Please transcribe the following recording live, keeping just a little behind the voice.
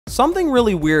Something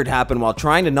really weird happened while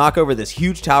trying to knock over this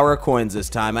huge tower of coins this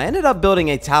time. I ended up building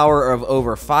a tower of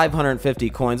over 550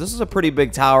 coins. This is a pretty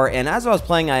big tower, and as I was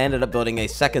playing, I ended up building a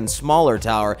second smaller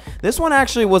tower. This one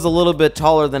actually was a little bit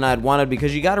taller than I'd wanted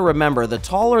because you got to remember, the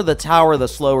taller the tower, the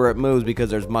slower it moves because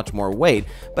there's much more weight.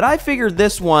 But I figured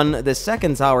this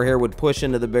second tower here would push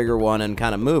into the bigger one and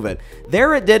kind of move it.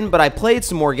 There it didn't, but I played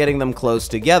some more getting them close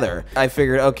together. I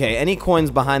figured, okay, any coins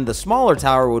behind the smaller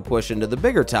tower would push into the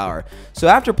bigger tower. So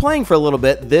after playing for a little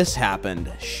bit, this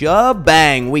happened.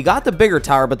 Shabang! We got the bigger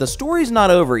tower, but the story's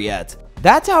not over yet.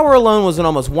 That tower alone was an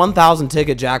almost 1,000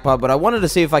 ticket jackpot, but I wanted to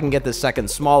see if I can get the second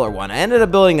smaller one. I ended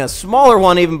up building a smaller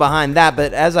one even behind that,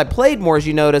 but as I played more, as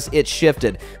you notice, it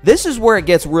shifted. This is where it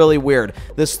gets really weird.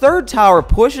 This third tower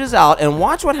pushes out, and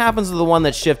watch what happens to the one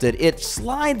that shifted. It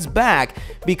slides back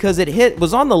because it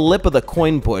was on the lip of the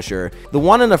coin pusher. The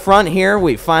one in the front here,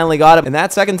 we finally got it, and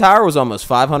that second tower was almost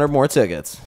 500 more tickets.